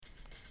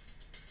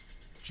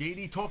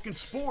JD Talking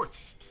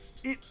Sports.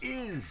 It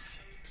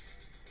is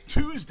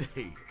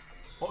Tuesday,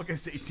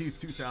 August 18th,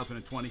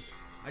 2020.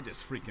 I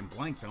just freaking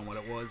blanked on what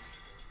it was.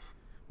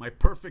 My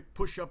perfect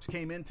push-ups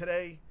came in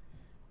today.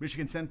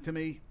 Michigan sent to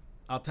me.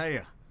 I'll tell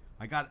you,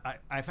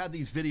 I've had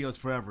these videos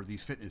forever,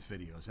 these fitness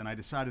videos, and I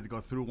decided to go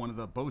through one of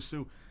the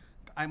BOSU.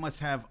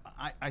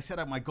 I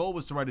said my goal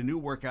was to write a new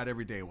workout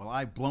every day. Well,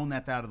 I've blown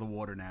that out of the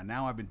water now.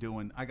 Now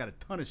I got a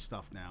ton of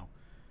stuff now,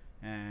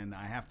 and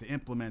I have to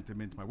implement them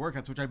into my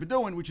workouts, which I've been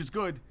doing, which is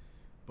good.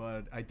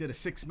 But I did a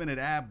 6-minute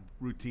ab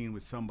routine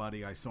with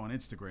somebody I saw on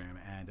Instagram,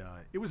 and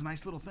it was a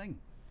nice little thing.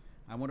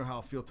 I wonder how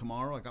I'll feel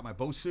tomorrow. I got my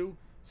BOSU,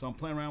 so I'm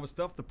playing around with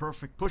stuff. The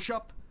perfect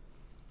push-up.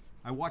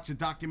 I watched a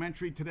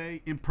documentary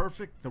today,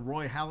 Imperfect, the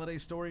Roy Halladay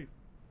story.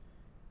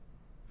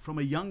 From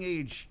a young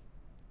age,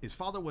 his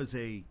father was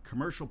a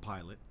commercial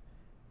pilot,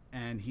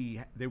 and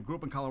they grew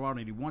up in Colorado,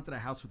 and he wanted a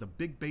house with a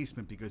big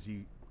basement because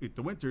in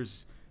the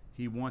winters,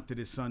 he wanted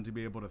his son to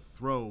be able to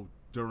throw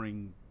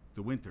during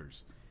the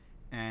winters.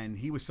 And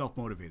he was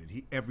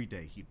self-motivated. Every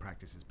day he'd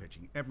practice his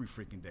pitching, every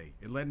freaking day.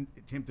 It led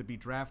him to be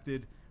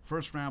drafted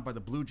first round by the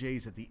Blue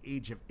Jays at the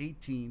age of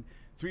 18.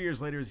 3 years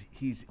later,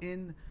 he's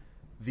in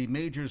the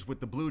majors with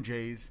the Blue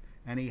Jays,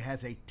 and he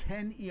has a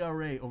 10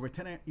 ERA, over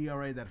 10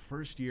 ERA that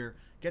first year,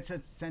 gets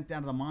sent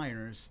down to the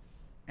minors,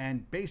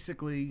 and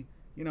basically,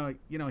 he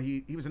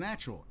was a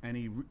natural, and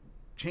he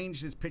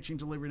changed his pitching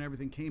delivery and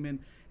everything, came in,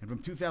 and from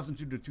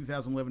 2002 to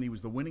 2011, he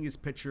was the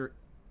winningest pitcher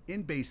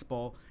in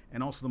baseball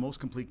and also the most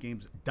complete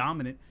games,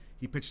 dominant.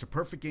 He pitched a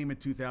perfect game in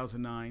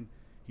 2009.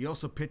 He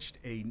also pitched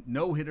a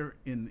no-hitter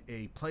in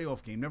a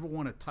playoff game, never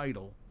won a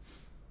title,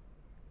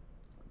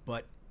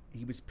 but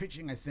he was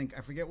pitching, I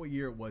forget what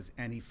year it was,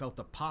 and he felt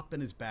a pop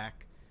in his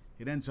back.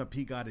 It ends up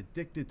he got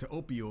addicted to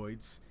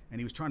opioids, and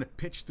he was trying to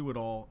pitch through it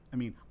all. I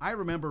mean, I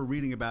remember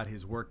reading about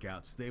his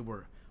workouts.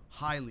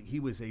 He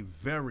was a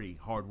very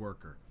hard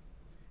worker.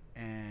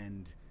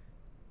 And,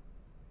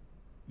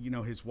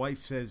 his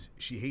wife says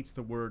she hates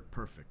the word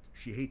perfect.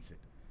 She hates it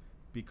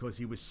because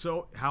he was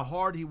how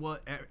hard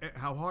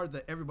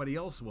that everybody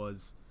else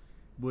was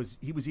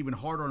he was even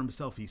harder on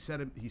himself. He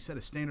set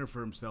a standard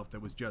for himself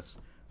that was just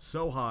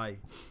so high.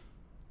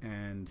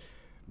 And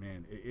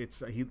man,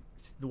 his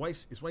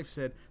wife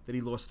said that he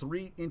lost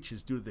 3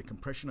 inches due to the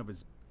compression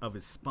of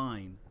his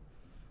spine.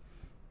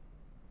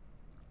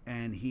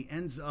 And he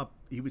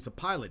was a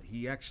pilot.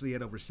 He actually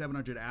had over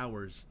 700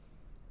 hours.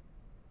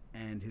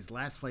 And his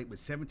last flight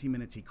was 17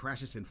 minutes. He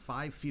crashes in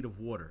 5 feet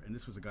of water. And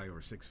this was a guy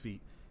over 6 feet.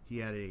 He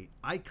had a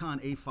Icon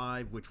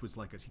A5, which was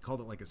he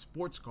called it like a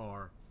sports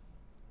car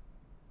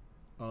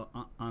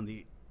in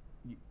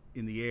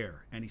the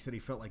air. And he said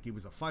he felt like he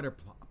was a fighter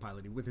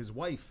pilot. With his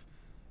wife,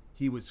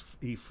 he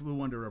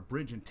flew under a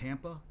bridge in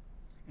Tampa.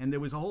 And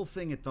there was a whole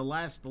thing at the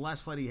last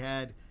flight he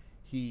had.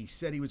 He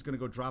said he was going to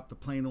go drop the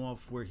plane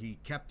off where he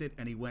kept it,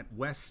 and he went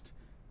west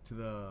to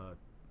the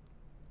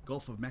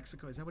Gulf of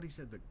Mexico. Is that what he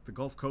said? The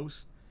Gulf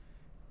Coast?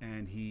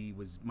 And he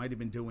might have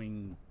been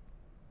doing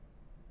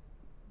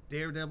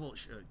daredevil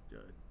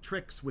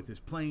tricks with his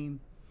plane,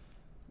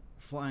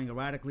 flying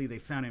erratically. They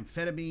found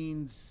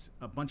amphetamines,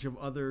 a bunch of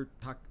other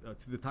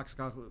to the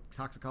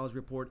toxicology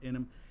report in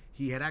him.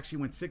 He had actually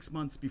went 6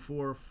 months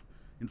before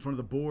in front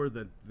of the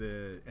board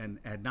and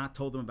had not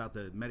told them about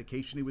the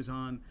medication he was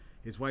on.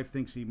 His wife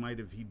thinks he'd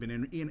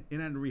been in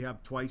and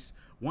rehab twice.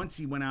 Once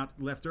he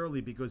left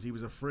early because he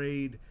was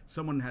afraid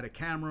someone had a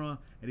camera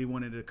and he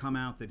wanted to come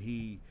out that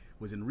he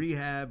was in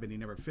rehab and he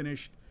never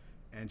finished.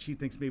 And she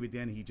thinks maybe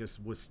then he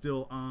just was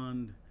still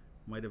on,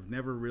 might have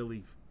never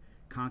really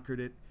conquered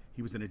it.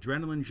 He was an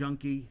adrenaline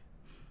junkie.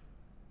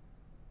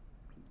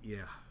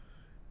 Yeah.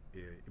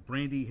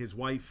 Brandy, his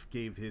wife,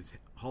 gave his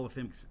Hall of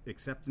Fame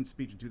acceptance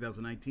speech in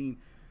 2019,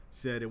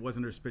 said it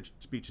wasn't her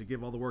speech to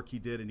give all the work he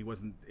did, and he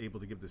wasn't able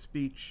to give the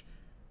speech.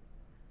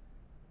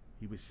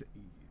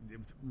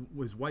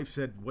 His wife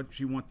said what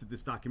she wanted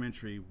this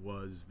documentary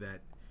was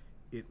that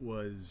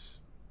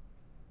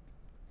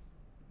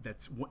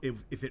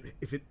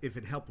if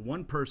it helped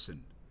one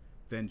person,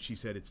 then she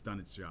said it's done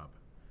its job.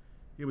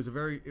 It was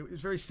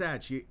very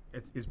sad.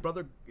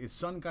 His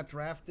son got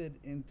drafted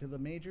into the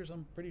majors,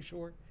 I'm pretty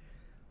sure.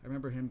 I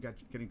remember him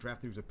getting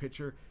drafted. He was a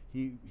pitcher.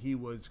 He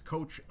was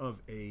coach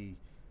of a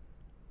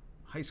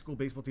high school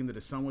baseball team that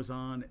his son was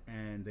on,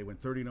 and they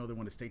went 30-0. They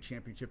won a state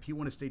championship. He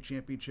won a state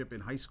championship in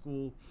high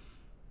school.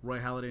 Roy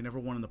Halladay never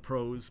won in the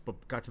pros,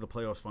 but got to the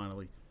playoffs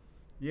finally.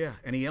 Yeah,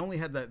 and he only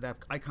had that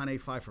Icon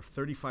A5 for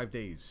 35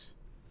 days.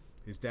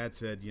 His dad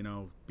said,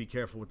 be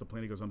careful with the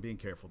plane. He goes, I'm being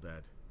careful,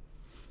 Dad.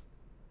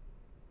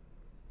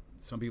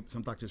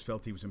 Some doctors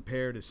felt he was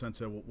impaired. His son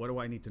said, well, what do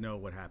I need to know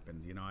what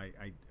happened?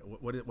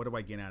 What do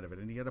I gain out of it?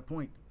 And he had a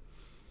point.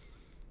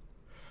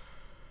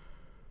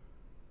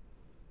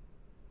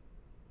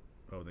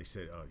 Oh, they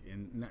said,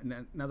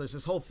 now there's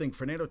this whole thing.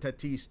 Fernando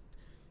Tatis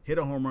hit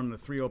a home run on a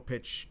 3-0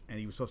 pitch, and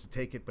he was supposed to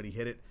take it, but he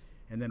hit it.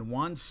 And then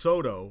Juan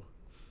Soto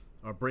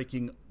are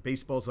breaking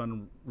baseball's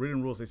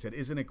unwritten rules. They said,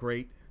 isn't it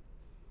great?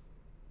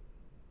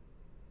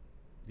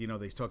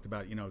 they talked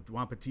about, Jose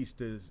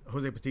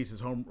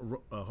Batista's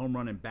home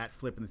run and bat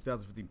flip in the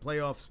 2015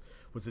 playoffs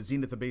was the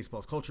zenith of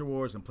baseball's culture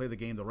wars and play the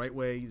game the right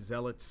way.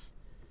 Zealots.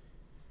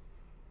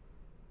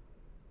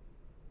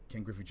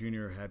 Ken Griffey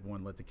Jr. had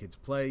one, let the kids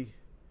play.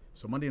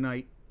 So Monday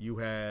night, you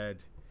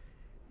had...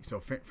 So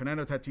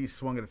Fernando Tatis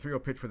swung at a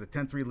 3-0 pitch with a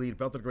 10-3 lead,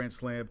 belted a grand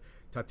slam.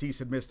 Tatis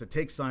had missed a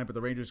take sign, but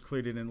the Rangers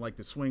clearly didn't like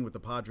the swing with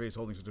the Padres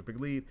holding such a big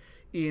lead.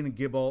 Ian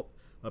Gibault,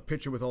 a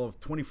pitcher with all of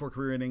 24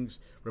 career innings,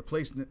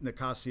 replaced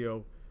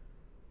Nicasio.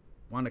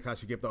 Juan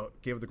Nicasio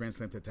gave the grand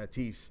slam to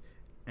Tatis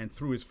and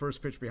threw his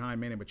first pitch behind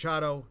Manny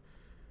Machado.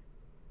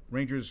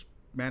 Rangers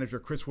manager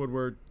Chris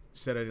Woodward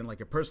said, I didn't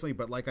like it personally,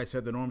 but like I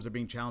said, the norms are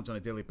being challenged on a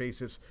daily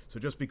basis. So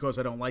just because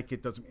I don't like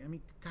it doesn't... I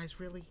mean, guys,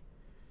 really?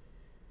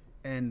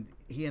 And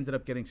he ended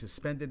up getting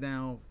suspended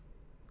now,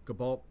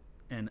 Gibault,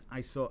 and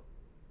I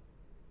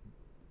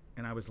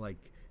was like,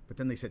 but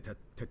then they said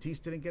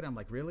Tatis didn't get it. I'm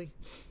like, really?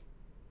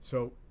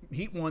 So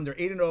Heat won. They're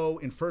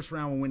 8-0 in first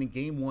round when winning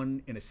game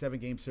 1 in a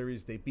 7-game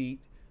series. They beat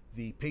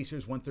the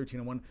Pacers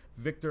 113-1.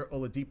 Victor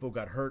Oladipo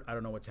got hurt. I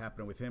don't know what's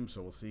happening with him,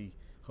 so we'll see.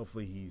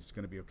 Hopefully he's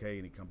going to be okay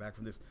and he come back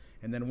from this.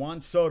 And then Juan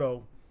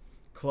Soto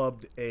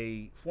clubbed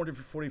a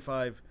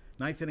 445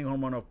 ninth-inning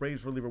home run off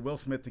Braves reliever Will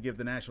Smith to give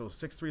the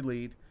Nationals a 6-3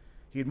 lead.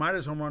 He admired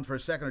his home run for a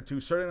second or two,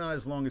 certainly not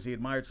as long as he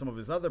admired some of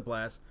his other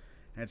blasts.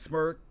 And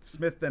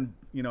Smith then,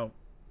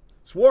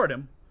 swore at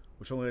him,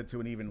 which only led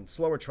to an even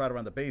slower trot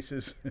around the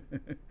bases.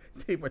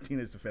 Dave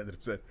Martinez defended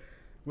him, said,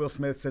 Will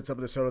Smith said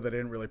something to Soto that I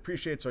didn't really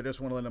appreciate, so I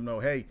just want to let him know,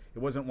 hey, it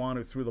wasn't Juan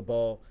who threw the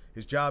ball.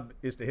 His job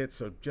is to hit,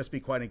 so just be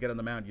quiet and get on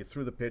the mound. You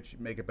threw the pitch, you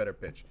make a better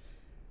pitch.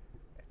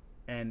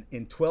 And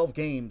in 12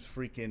 games,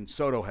 freaking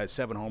Soto has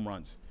 7 home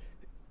runs.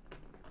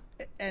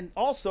 And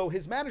also,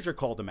 his manager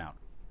called him out.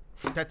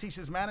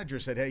 Tatis's manager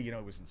said, hey, he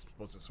wasn't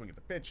supposed to swing at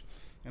the pitch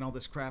and all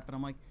this crap. And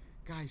I'm like,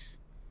 guys,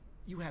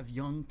 you have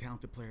young,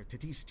 talented player.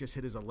 Tatis just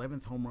hit his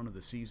 11th home run of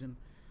the season.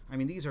 I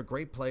mean, these are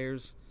great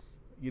players.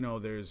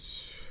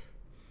 There's...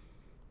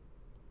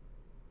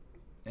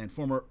 And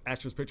former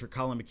Astros pitcher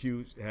Colin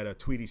McHugh had a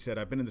tweet. He said,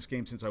 I've been in this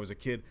game since I was a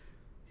kid.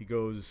 He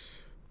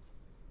goes,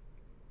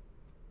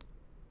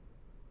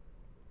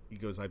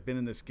 I've been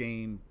in this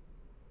game.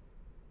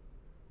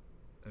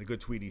 And a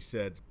good tweet, he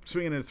said,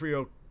 swinging in a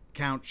 3-0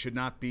 count should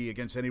not be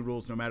against any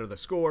rules, no matter the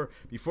score.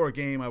 Before a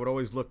game, I would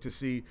always look to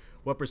see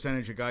what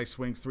percentage a guy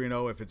swings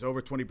 3-0. If it's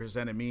over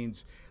 20%, it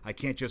means I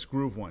can't just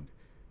groove one.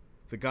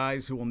 The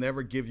guys who will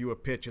never give you a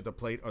pitch at the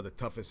plate are the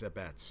toughest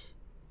at-bats.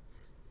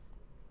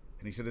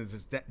 And he said, in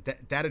this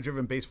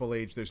data-driven baseball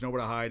age, there's nowhere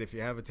to hide. If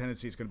you have a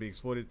tendency, it's going to be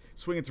exploited.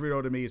 Swinging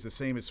 3-0 to me is the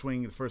same as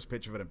swinging the first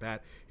pitch of an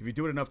at-bat. If you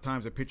do it enough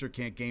times, a pitcher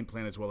can't game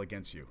plan as well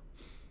against you.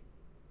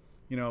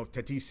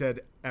 Tatis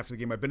said after the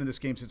game, I've been in this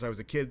game since I was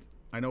a kid.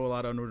 I know a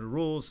lot of unwritten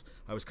rules.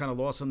 I was kind of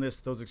lost on this.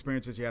 Those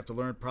experiences you have to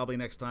learn. Probably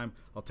next time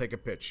I'll take a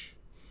pitch.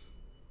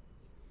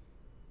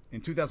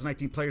 In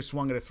 2019, players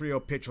swung at a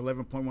 3-0 pitch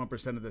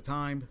 11.1% of the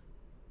time.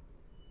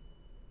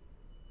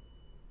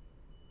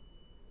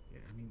 Yeah,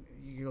 I mean,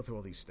 you go through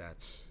all these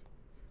stats.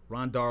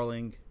 Ron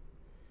Darling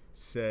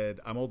said,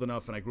 I'm old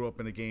enough and I grew up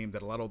in a game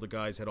that a lot of older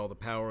guys had all the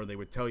power and they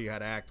would tell you how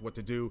to act, what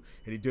to do,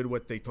 and he did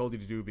what they told you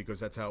to do because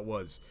that's how it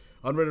was.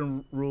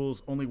 Unwritten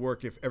rules only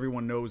work if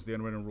everyone knows the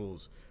unwritten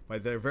rules. By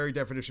their very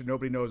definition,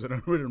 nobody knows an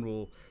unwritten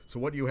rule. So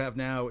what you have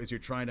now is you're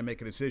trying to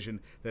make a decision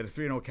that a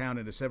 3-0 count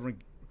in a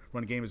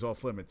 7-run game is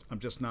off limits. I'm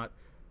just not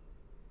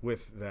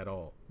with that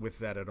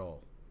at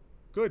all.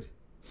 Good.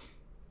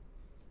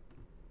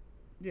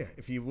 Yeah,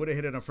 if you would have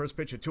hit it on first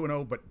pitch at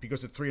 2-0, but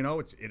because it's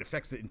 3-0, it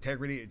affects the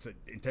integrity. It's the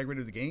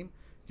integrity of the game.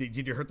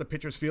 Did you hurt the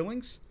pitcher's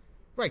feelings?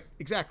 Right,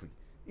 exactly.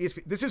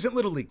 This isn't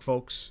Little League,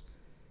 folks.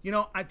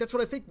 That's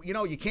what I think.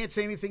 You can't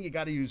say anything. You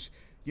got to use,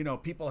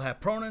 people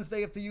have pronouns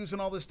they have to use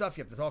and all this stuff.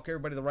 You have to talk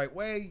everybody the right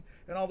way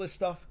and all this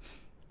stuff.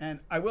 And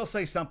I will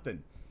say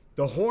something.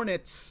 The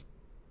Hornets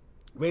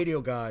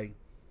radio guy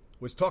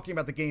was talking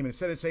about the game, and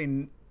instead of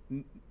saying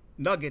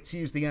Nuggets, he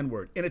used the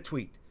N-word in a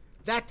tweet.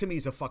 That to me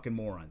is a fucking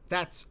moron.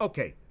 That's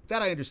okay.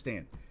 That I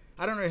understand.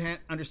 I don't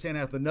understand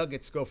how the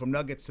Nuggets go from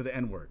Nuggets to the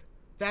N-word.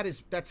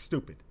 That's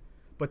stupid.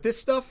 But this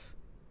stuff,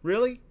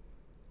 really?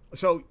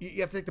 So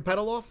you have to take the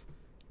pedal off?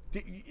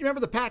 You remember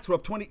the Pats were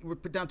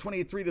down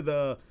 28-3 to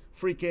the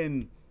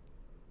freaking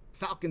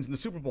Falcons in the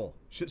Super Bowl.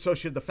 So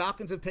should the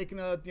Falcons have taken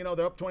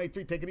they're up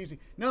 23, take it easy?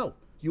 No.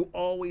 You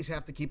always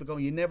have to keep it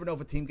going. You never know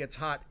if a team gets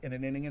hot in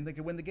an inning and they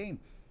can win the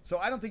game. So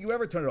I don't think you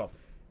ever turn it off.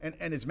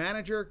 And his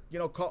manager,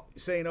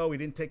 saying, oh, he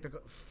didn't take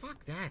the...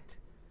 Fuck that.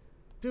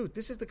 Dude,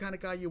 this is the kind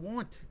of guy you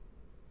want.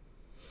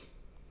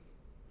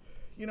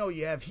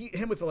 You have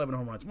him with 11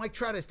 home runs. Mike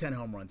Trout has 10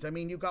 home runs. I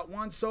mean, you got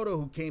Juan Soto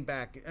who came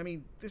back. I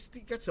mean,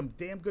 you got some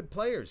damn good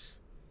players.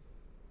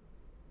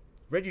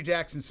 Reggie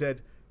Jackson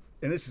said,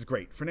 and this is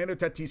great, Fernando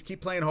Tatis,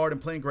 keep playing hard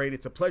and playing great.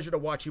 It's a pleasure to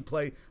watch you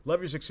play.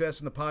 Love your success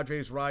and the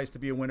Padres rise to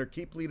be a winner.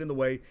 Keep leading the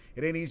way.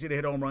 It ain't easy to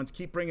hit home runs.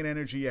 Keep bringing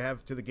energy you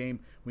have to the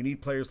game. We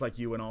need players like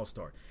you, an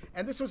all-star.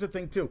 And this was a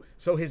thing, too.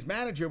 So his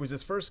manager was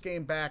his first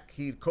game back.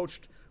 He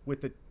coached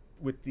with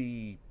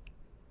the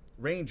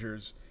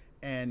Rangers,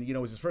 and, it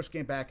was his first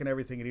game back and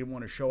everything, and he didn't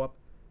want to show up.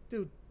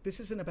 Dude, this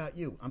isn't about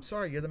you. I'm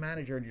sorry, you're the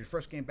manager and your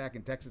first game back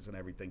in Texas and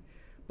everything,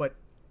 but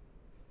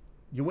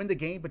you win the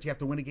game, but you have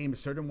to win a game a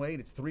certain way.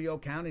 It's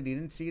 3-0 count, and he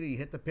didn't see it. He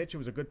hit the pitch. It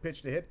was a good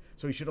pitch to hit,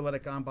 so he should have let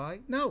it gone by.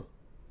 No,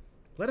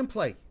 let him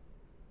play.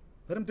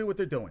 Let them do what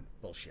they're doing.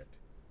 Bullshit.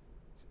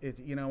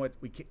 You know what?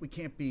 We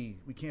can't be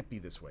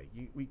this way.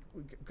 We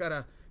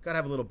gotta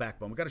have a little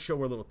backbone. We gotta show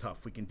we're a little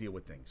tough. We can deal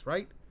with things,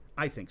 right?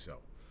 I think so.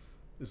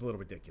 This is a little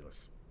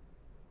ridiculous.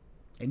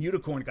 And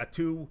Unicorn got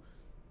two.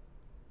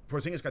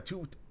 Porzingis got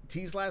 2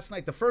 tees last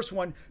night. The first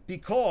one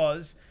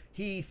because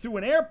he threw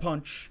an air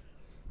punch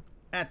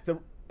at the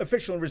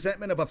official in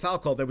resentment of a foul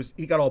call.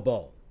 He got all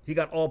ball. He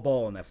got all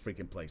ball in that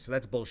freaking place. So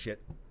that's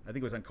bullshit. I think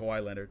it was on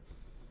Kawhi Leonard.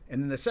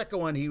 And then the second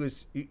one,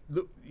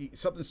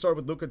 something started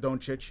with Luka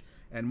Doncic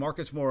and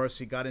Marcus Morris.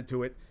 He got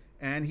into it,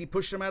 and he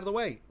pushed him out of the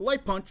way.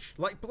 Light punch,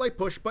 light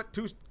push, but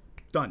 2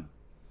 done.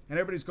 And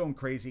everybody's going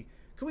crazy.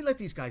 Can we let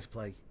these guys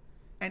play?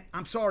 And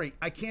I'm sorry,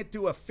 I can't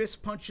do a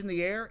fist punch in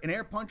the air. An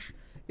air punch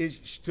is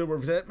still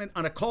resentment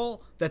on a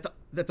call that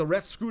the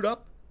ref screwed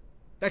up.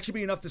 That should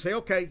be enough to say,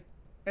 okay,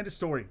 end of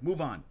story, move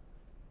on.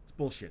 It's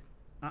bullshit.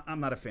 I'm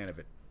not a fan of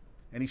it.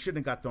 And he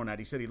shouldn't have got thrown out.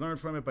 He said he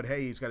learned from it, but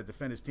hey, he's got to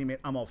defend his teammate.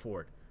 I'm all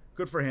for it.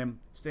 Good for him.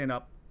 Stand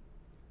up.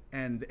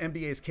 And the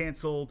NBA is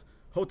canceled.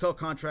 Hotel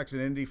contracts in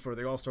Indy for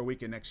the All-Star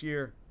Weekend next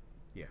year.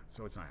 Yeah,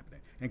 so it's not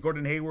happening. And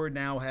Gordon Hayward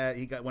now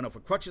went off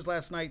with crutches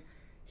last night.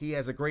 He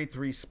has a grade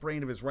 3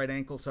 sprain of his right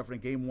ankle, suffered in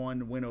Game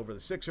 1 win over the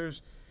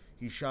Sixers.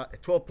 He shot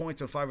 12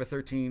 points on 5 of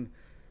 13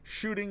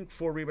 shooting,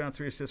 4 rebounds,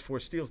 3 assists, 4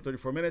 steals,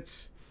 34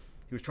 minutes.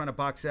 He was trying to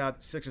box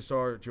out Sixers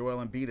star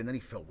Joel Embiid, and then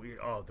he felt weird.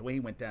 Oh, the way he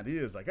went down, he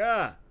was like,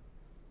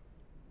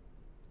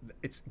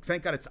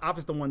 Thank God it's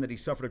opposite the one that he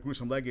suffered a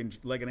gruesome leg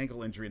and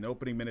ankle injury in the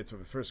opening minutes of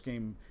the first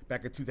game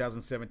back in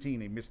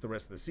 2017. He missed the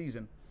rest of the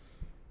season.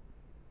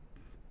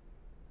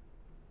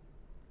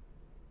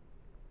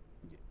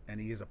 And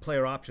he has a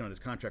player option on his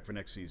contract for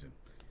next season.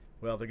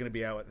 Well, they're going to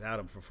be out without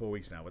him for 4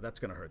 weeks now, but that's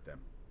going to hurt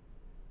them.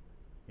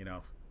 You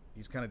know,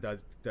 he's kind of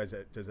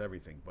does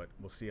everything, but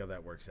we'll see how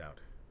that works out.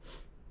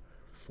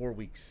 4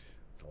 weeks.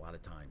 It's a lot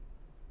of time.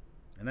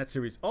 And that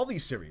series, all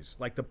these series,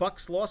 like the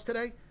Bucks lost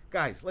today,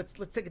 guys, let's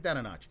take it down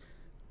a notch.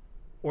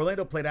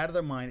 Orlando played out of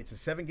their mind. It's a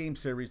 7-game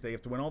series. They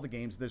have to win all the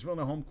games. There's really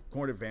no home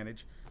court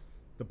advantage.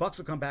 The Bucks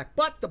will come back,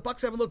 but the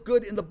Bucks haven't looked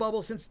good in the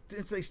bubble since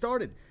they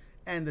started.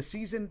 And the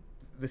season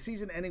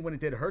ending when it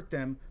did hurt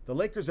them. The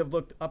Lakers have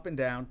looked up and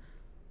down,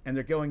 and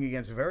they're going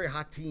against a very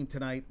hot team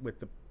tonight with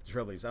the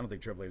Trailblazers. I don't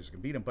think Trailblazers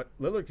can beat them, but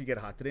Lillard could get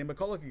hot today, and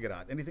McCullough could get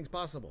hot. Anything's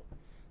possible.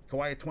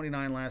 Kawhi at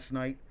 29 last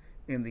night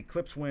in the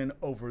Clips win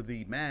over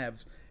the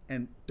Mavs,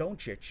 and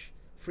Doncic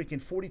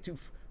freaking 42,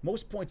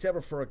 most points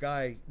ever for a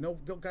guy. No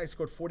guy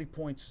scored 40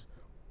 points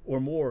or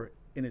more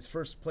in his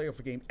first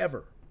playoff game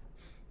ever.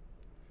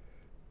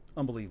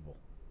 Unbelievable.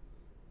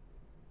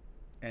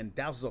 And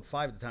Dallas was up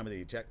 5 at the time of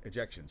the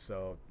ejection.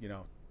 So, you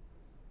know,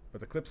 but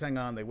the Clips hang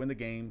on. They win the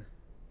game.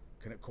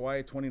 Kawhi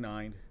at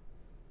 29.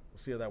 We'll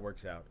see how that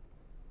works out.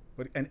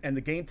 But and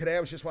the game today, I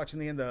was just watching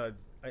the end.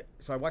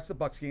 So I watched the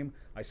Bucks game.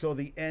 I saw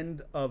the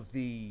end of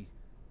the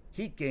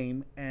Heat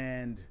game,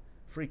 and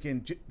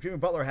freaking Jimmy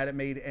Butler hadn't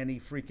made any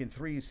freaking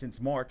threes since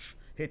March.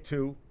 Hit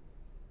 2.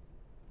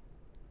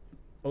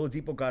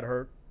 Oladipo got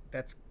hurt.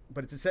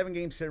 But it's a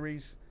 7-game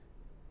series,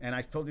 and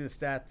I told you the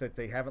stat that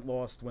they haven't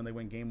lost when they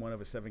win Game 1 of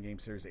a 7-game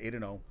series,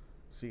 8-0.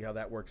 See how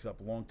that works up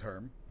long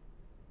term.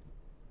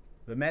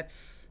 The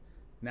Mets,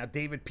 now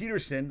David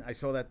Peterson, I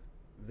saw that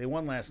they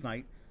won last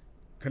night.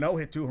 Cano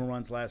hit 2 home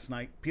runs last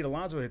night. Pete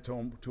Alonso hit 2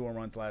 home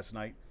runs last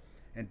night.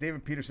 And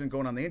David Peterson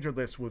going on the injured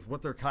list with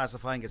what they're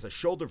classifying as a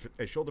shoulder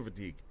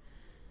fatigue.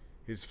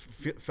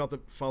 Felt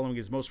it following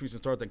his most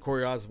recent start. Then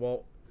Corey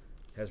Oswalt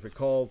has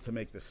recalled to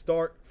make the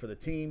start for the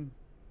team.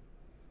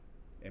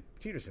 And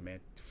Peterson, man,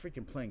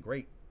 freaking playing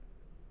great.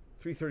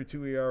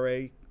 3.32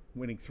 ERA,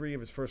 winning 3 of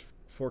his first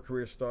 4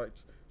 career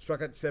starts.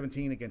 Struck out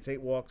 17 against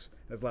 8 walks.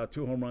 Has allowed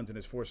 2 home runs in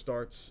his 4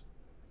 starts.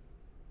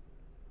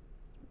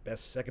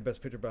 Second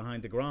best pitcher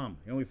behind DeGrom.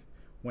 He only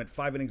went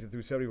 5 innings and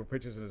threw 74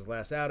 pitches in his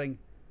last outing.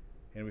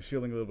 And was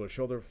feeling a little bit of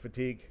shoulder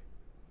fatigue.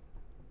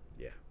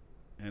 Yeah.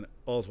 And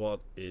Oswalt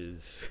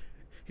he's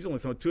only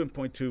thrown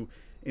 2.2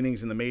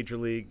 innings in the major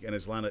league and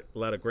has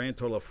allowed a grand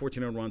total of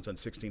 14 earned runs on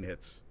 16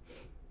 hits.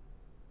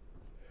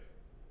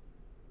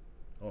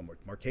 Oh,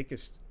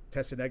 Markakis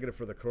tested negative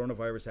for the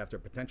coronavirus after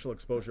potential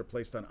exposure,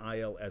 placed on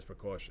IL as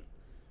precaution.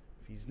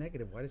 If he's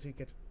negative, why does he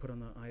get put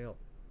on the IL?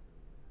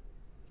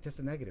 He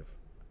tested negative.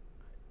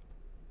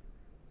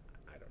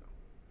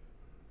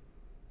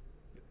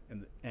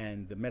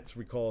 And the Mets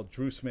recalled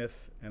Drew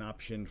Smith and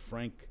optioned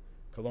Frank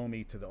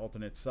Colomi to the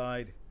alternate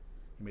side.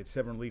 He made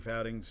 7 relief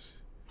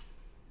outings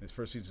in his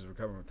first season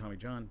recovering from Tommy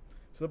John.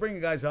 So they're bringing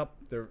guys up.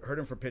 They're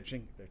hurting for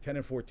pitching. They're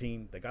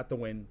 10-14. They got the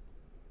win.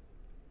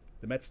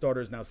 The Mets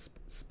starters now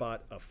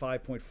spot a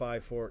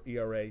 5.54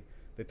 ERA.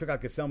 They took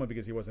out Gesellman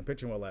because he wasn't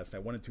pitching well last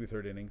night. 1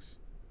 2/3 innings.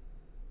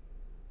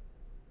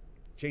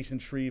 Jason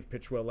Shreve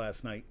pitched well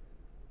last night.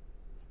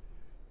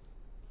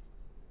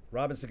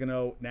 Robinson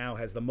Cano now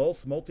has the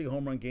most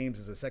multi-home run games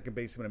as a second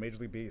baseman in Major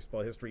League Baseball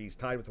history. He's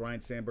tied with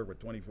Ryan Sandberg with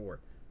 24.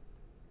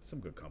 Some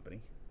good company.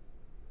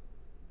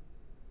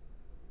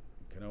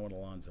 Cano and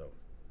Alonso.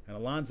 And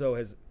Alonso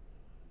has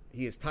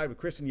tied with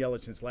Christian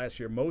Yelich since last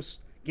year,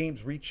 most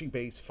games reaching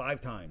base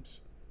 5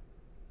 times.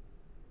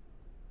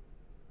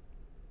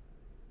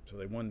 So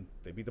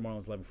they beat the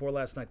Marlins 11-4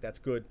 last night. That's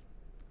good.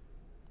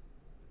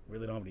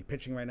 Really don't have any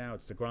pitching right now.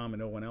 It's DeGrom and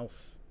no one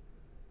else.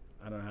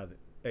 I don't know how.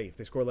 If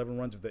they score 11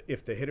 runs,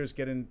 if the hitters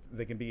get in,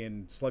 they can be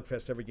in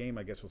slugfest every game.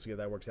 I guess we'll see how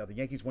that works out. The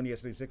Yankees won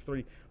yesterday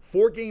 6-3.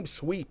 4-game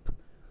sweep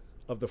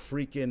of the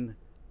freaking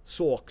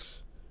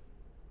Sox.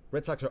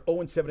 Red Sox are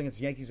 0-7 against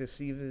the Yankees this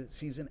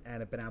season and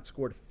have been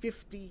outscored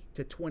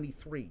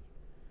 50-23.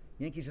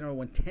 Yankees have now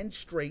won 10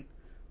 straight.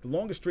 The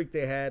longest streak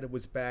they had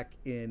was back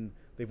in,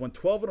 they've won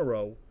 12 in a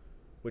row,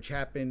 which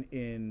happened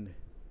in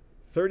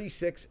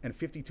 36 and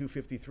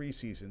 52-53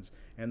 seasons,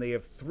 and they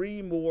have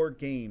 3 more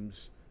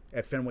games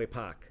at Fenway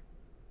Park.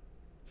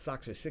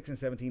 Sox are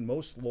 6-17,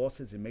 most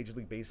losses in Major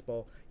League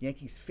Baseball.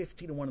 Yankees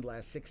 15-1 in the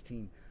last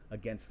 16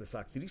 against the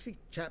Sox. Did you see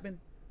Chapman?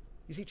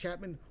 You see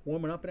Chapman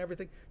warming up and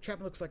everything?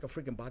 Chapman looks like a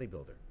freaking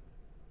bodybuilder.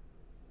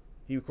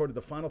 He recorded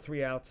the final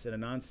 3 outs in a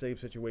non-save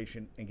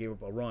situation and gave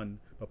up a run,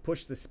 but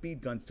pushed the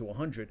speed guns to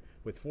 100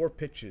 with 4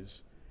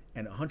 pitches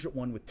and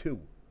 101 with 2.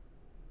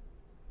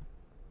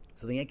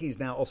 So the Yankees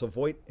now, also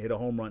Voit hit a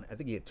home run. I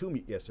think he had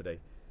 2 yesterday.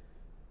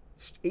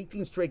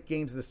 18 straight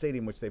games at the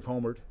stadium, which they've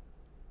homered.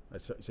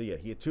 So yeah,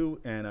 he had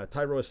 2, and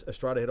Tyro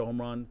Estrada hit a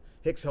home run.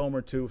 Hicks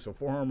homered 2, so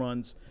 4 home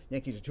runs.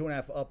 Yankees are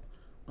 2.5 up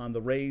on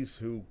the Rays,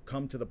 who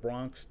come to the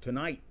Bronx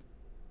tonight.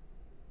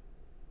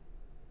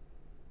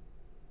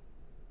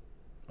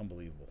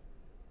 Unbelievable.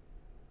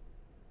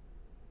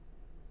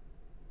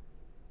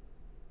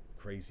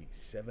 Crazy.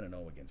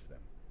 7-0 against them.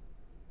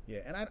 Yeah,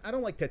 and I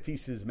don't like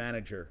Tatis's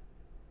manager.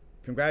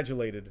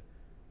 Congratulated,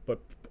 but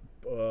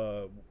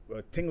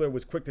Tingler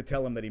was quick to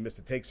tell him that he missed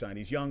a take sign.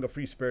 He's young, a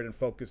free spirit, and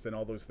focused, and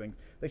all those things.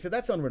 They said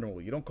that's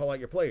unrenewable. You don't call out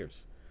your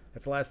players.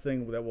 That's the last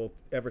thing that we'll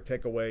ever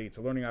take away. It's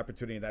a learning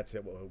opportunity, and that's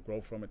it. We'll grow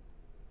from it.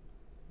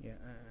 Yeah,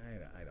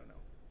 I don't know.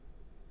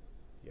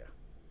 Yeah.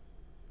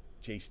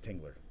 Jace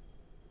Tingler.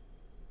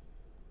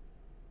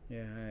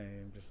 Yeah,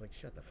 I'm just like,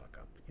 shut the fuck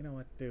up. You know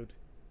what, dude?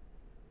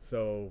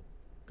 So,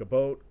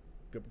 Gabot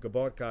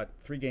got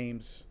 3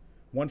 games.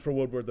 1 for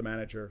Woodward, the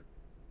manager.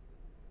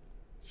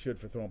 Should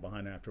for throwing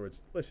behind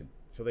afterwards. Listen,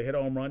 so they hit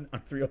a home run on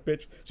 3-0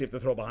 pitch, so you have to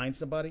throw behind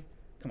somebody?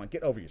 Come on,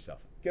 get over yourself.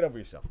 Get over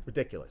yourself.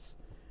 Ridiculous.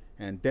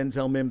 And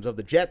Denzel Mims of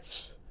the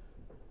Jets.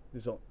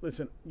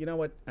 Listen, you know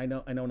what? I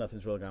know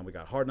nothing's really gone. We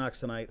got Hard Knocks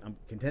tonight.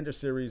 Contender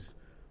Series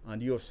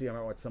on UFC. I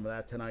might watch some of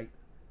that tonight.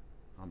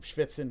 I'm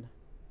schwitzing.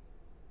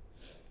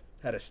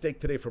 Had a steak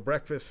today for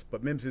breakfast,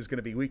 but Mims is going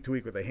to be week to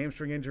week with a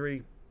hamstring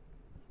injury.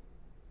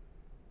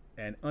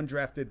 And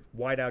undrafted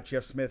wideout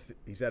Jeff Smith,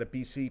 he's out of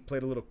BC,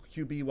 played a little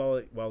QB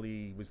while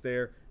he was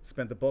there,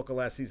 spent the bulk of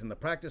last season in the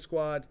practice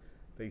squad.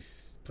 They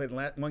played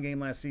 1 game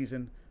last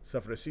season,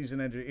 suffered a season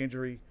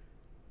injury,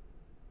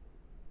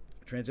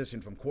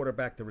 transitioned from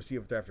quarterback to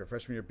receiver after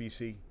freshman year at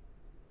BC.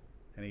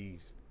 And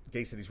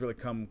Gay said he's really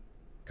coming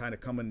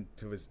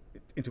into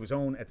his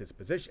own at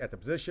the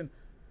position.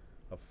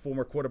 A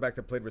former quarterback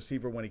that played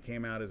receiver when he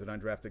came out as an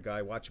undrafted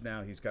guy. Watch him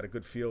now. He's got a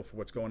good feel for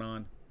what's going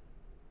on.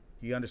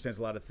 He understands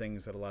a lot of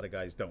things that a lot of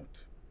guys don't.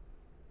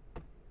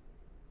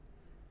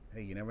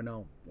 Hey, you never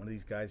know. One of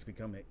these guys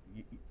become...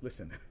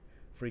 Listen,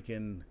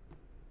 freaking...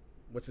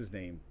 What's his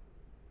name?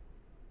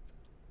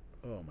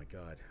 Oh, my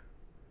God.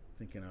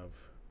 Thinking of...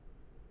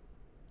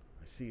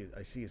 I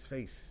see his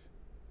face.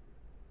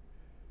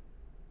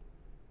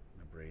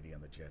 Brady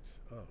on the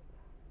Jets. Oh.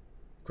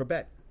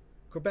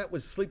 Corbett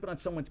was sleeping on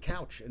someone's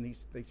couch, and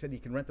they said he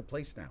can rent the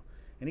place now.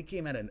 And he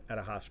came out of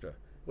Hofstra.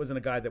 Wasn't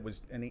a guy that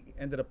was, and he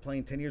ended up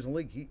playing 10 years in the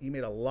league. He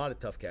made a lot of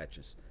tough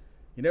catches.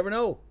 You never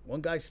know. One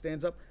guy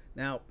stands up.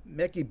 Now,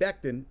 Mekhi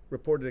Becton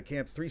reported at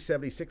camp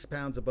 376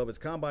 pounds above his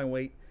combine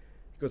weight.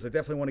 He goes, I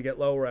definitely want to get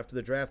lower after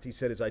the draft. He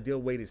said his ideal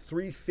weight is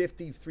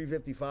 350,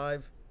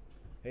 355.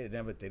 Hey,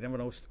 they never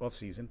know off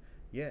season.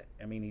 Yeah,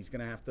 I mean, he's going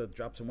to have to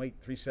drop some weight,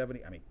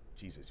 370. I mean,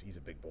 Jesus, he's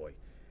a big boy.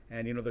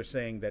 And, they're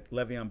saying that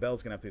Le'Veon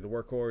Bell's going to have to be the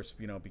workhorse,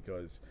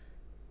 because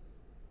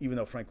even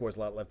though Frank Gore's a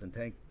lot left in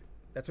tank,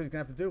 that's what he's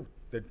going to have to do.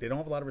 They don't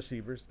have a lot of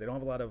receivers. They don't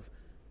have a lot of,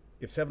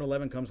 if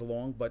 7-11 comes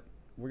along, but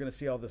we're going to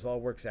see how this all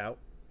works out.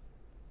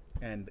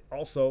 And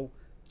also,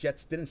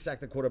 Jets didn't sack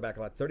the quarterback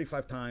a lot,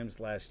 35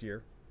 times last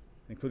year,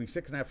 including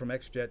 6.5 from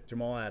ex-Jet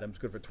Jamal Adams,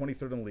 good for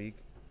 23rd in the league.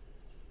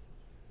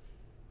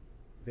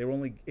 They were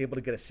only able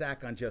to get a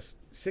sack on just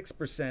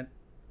 6%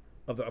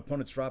 of the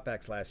opponent's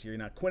dropbacks last year.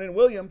 Now, Quinnen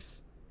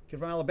Williams, kid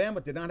from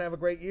Alabama, did not have a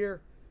great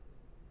year.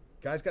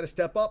 Guys got to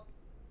step up.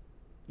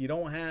 You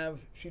don't have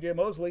C.J.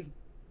 Mosley.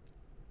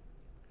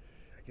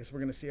 I guess we're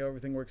going to see how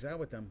everything works out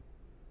with them.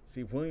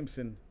 See if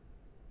Williamson,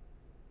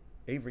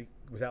 Avery,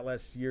 was out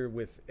last year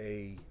with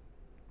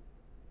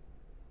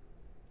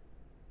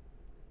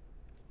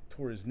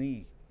tore his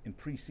knee in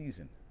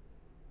preseason.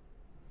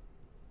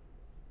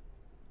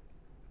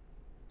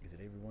 Is it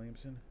Avery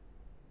Williamson?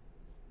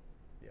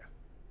 Yeah.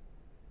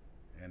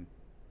 And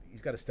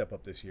he's got to step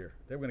up this year.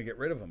 They were going to get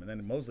rid of him, and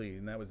then Mosley,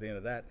 and that was the end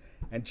of that.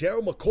 And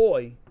Gerald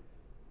McCoy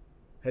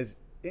has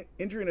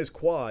injury in his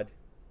quad.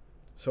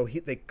 So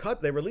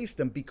they released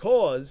him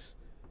because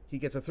he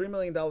gets a $3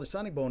 million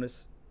signing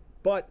bonus,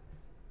 but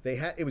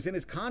it was in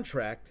his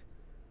contract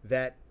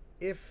that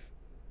if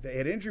they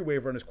had injury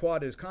waiver on his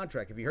quad in his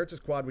contract, if he hurts his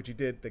quad, which he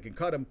did, they can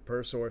cut him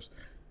per source.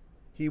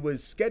 He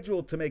was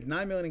scheduled to make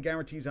 $9 million in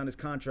guarantees on his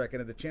contract and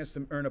had the chance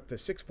to earn up to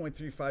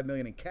 $6.35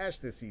 million in cash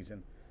this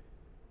season.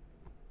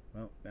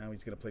 Well, now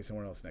he's going to play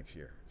somewhere else next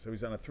year. So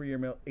he's on a 3-year,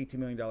 $18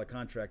 million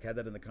contract. Had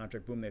that in the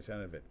contract. Boom, they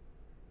sent it.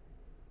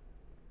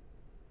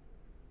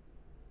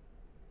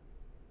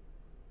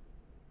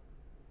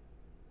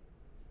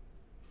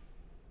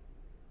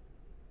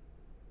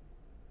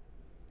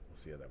 We'll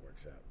see how that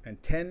works out.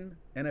 And 10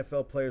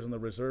 NFL players on the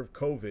reserve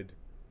COVID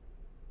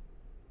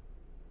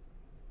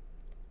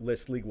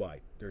list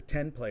league-wide. There are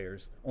 10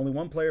 players. Only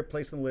one player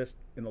placed on the list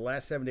in the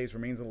last 7 days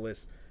remains on the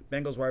list.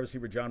 Bengals wide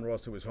receiver John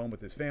Ross, who was home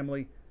with his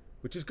family,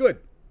 which is good.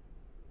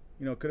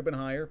 You know, it could have been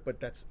higher,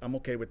 but I'm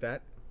okay with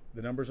that.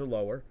 The numbers are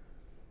lower.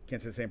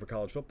 Can't say the same for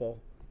college football.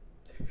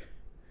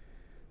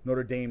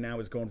 Notre Dame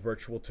now is going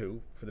virtual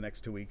too for the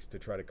next 2 weeks to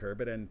try to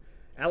curb it. And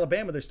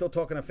Alabama, they're still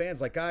talking to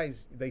fans like,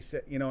 guys, they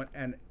said, you know,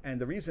 and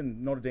the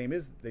reason Notre Dame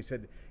is, they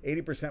said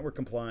 80% were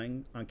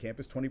complying on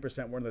campus,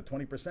 20% weren't. The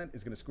 20%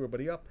 is going to screw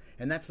everybody up.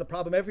 And that's the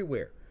problem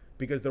everywhere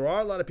because there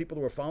are a lot of people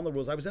who are following the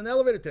rules. I was in the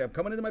elevator today. I'm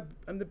coming into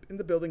in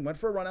the building, went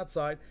for a run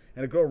outside,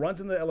 and a girl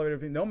runs in the elevator,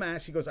 no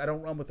mask. She goes, I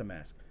don't run with a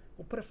mask.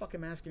 Well, put a fucking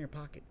mask in your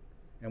pocket.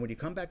 And when you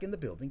come back in the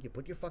building, you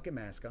put your fucking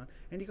mask on,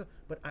 and you go,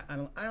 but I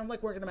don't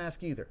like wearing a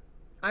mask either.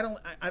 I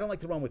don't like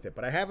to run with it,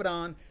 but I have it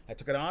on. I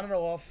took it on and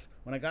off.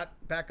 When I got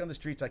back on the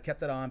streets, I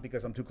kept it on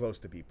because I'm too close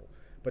to people.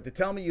 But to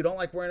tell me you don't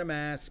like wearing a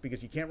mask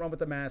because you can't run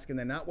with a mask and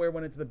then not wear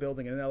one into the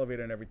building and in the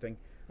elevator and everything,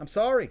 I'm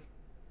sorry.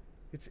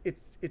 It's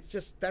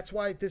just, that's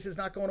why this is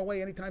not going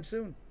away anytime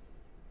soon.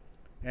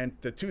 And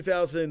the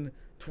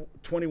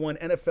 2021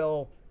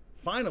 NFL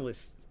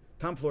finalists,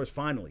 Tom Flores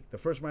finally, the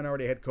first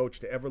minority head coach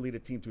to ever lead a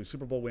team to a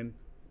Super Bowl win,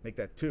 make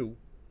that 2.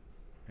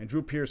 And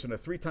Drew Pearson, a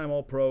 3-time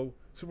All-Pro,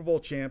 Super Bowl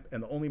champ,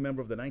 and the only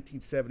member of the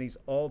 1970s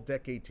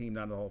All-Decade team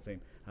not in the Hall of Fame.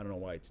 I don't know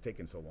why it's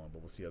taken so long,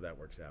 but we'll see how that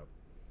works out.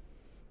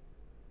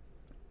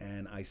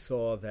 And I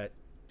saw that,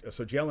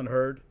 so Jalen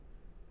Hurd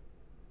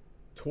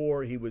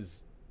tore, he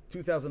was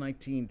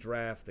 2019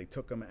 draft. They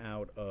took him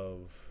out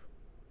of,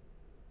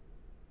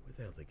 where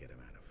the hell did they get him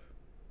out of?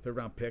 3rd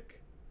round pick,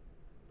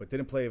 but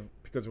didn't play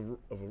because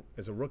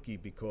as a rookie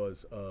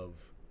because of,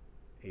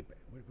 where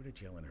did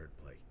Jalen Hurd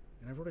play?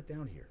 And I wrote it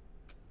down here.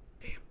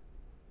 Damn,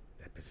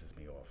 that pisses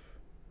me off.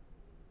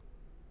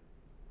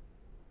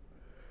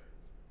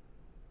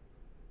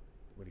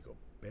 Where'd he go?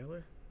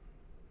 Baylor?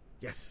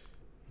 Yes,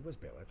 he was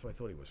Baylor. That's where I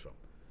thought he was from.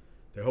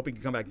 They're hoping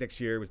he can come back next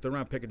year. He was 3rd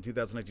round pick in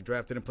 2019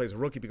 draft. Didn't play as a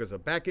rookie because of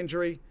a back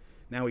injury.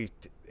 Now he's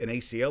an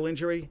ACL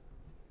injury.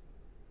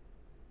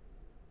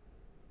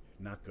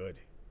 Not good.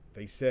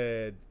 They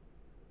said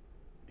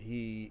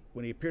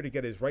when he appeared to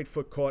get his right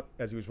foot caught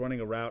as he was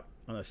running a route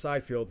on a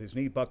side field, his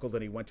knee buckled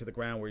and he went to the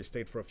ground where he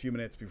stayed for a few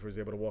minutes before he was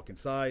able to walk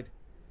inside.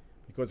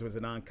 Because it was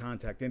a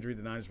non-contact injury,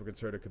 the Niners were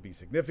concerned it could be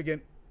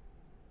significant.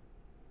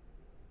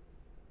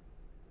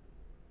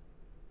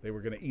 They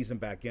were going to ease him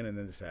back in, and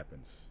then this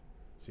happens.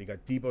 So you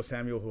got Deebo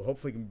Samuel, who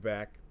hopefully can be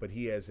back, but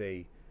he has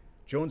a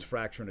Jones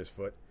fracture in his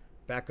foot.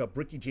 Backup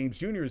Ricky James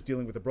Jr. is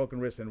dealing with a broken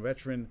wrist, and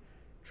veteran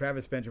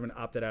Travis Benjamin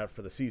opted out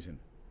for the season.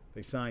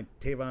 They signed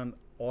Tavon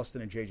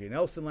Austin and J.J.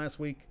 Nelson last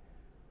week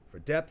for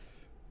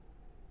depth.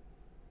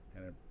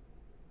 And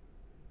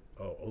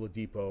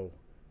Oladipo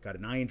got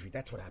an eye injury.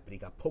 That's what happened. He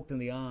got poked in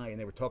the eye, and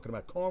they were talking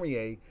about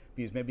Cormier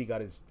because maybe he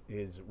got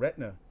his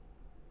retina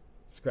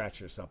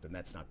scratched or something.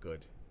 That's not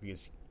good.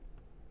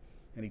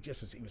 And he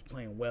was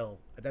playing well.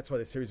 That's why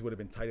the series would have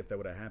been tight if that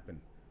would have happened.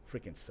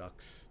 Freaking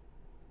sucks.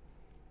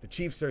 The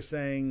Chiefs are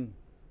saying,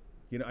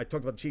 I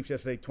talked about the Chiefs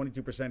yesterday,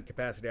 22%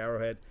 capacity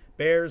Arrowhead.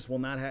 Bears will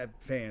not have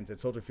fans at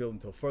Soldier Field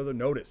until further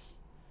notice.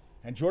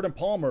 And Jordan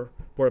Palmer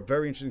brought a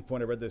very interesting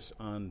point. I read this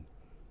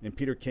in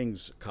Peter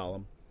King's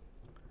column.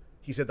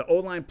 He said the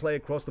O-line play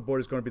across the board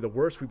is going to be the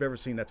worst we've ever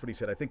seen. That's what he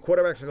said. I think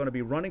quarterbacks are going to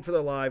be running for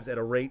their lives at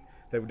a rate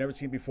that we've never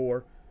seen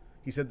before.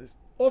 He said this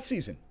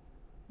offseason.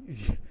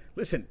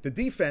 Listen, the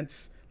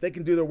defense, they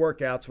can do their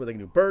workouts where they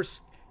can do bursts,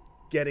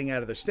 getting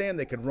out of their stand.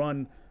 They can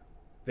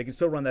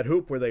still run that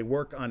hoop where they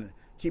work on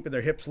keeping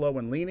their hips low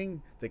and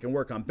leaning. They can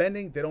work on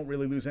bending. They don't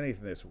really lose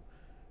anything this.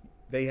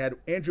 They had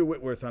Andrew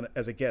Whitworth on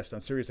as a guest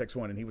on Sirius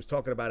XM, and he was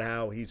talking about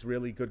how he's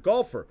really good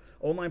golfer.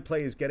 O-line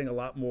play is getting a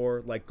lot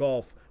more like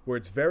golf, where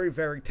it's very,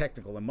 very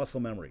technical and muscle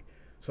memory.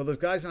 So those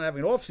guys not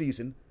having an off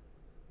season,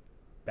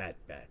 bad.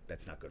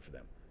 That's not good for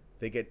them.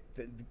 They get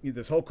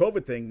this whole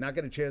COVID thing, not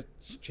getting a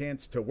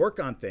chance to work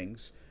on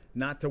things,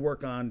 not to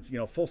work on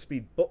full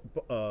speed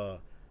bull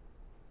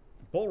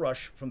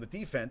rush from the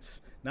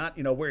defense, not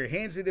where your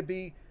hands need to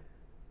be.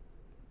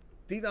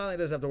 D-line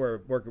doesn't have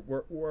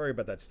to worry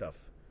about that stuff.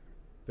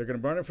 They're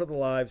going to run it for their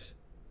lives.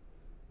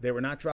 They were not dropping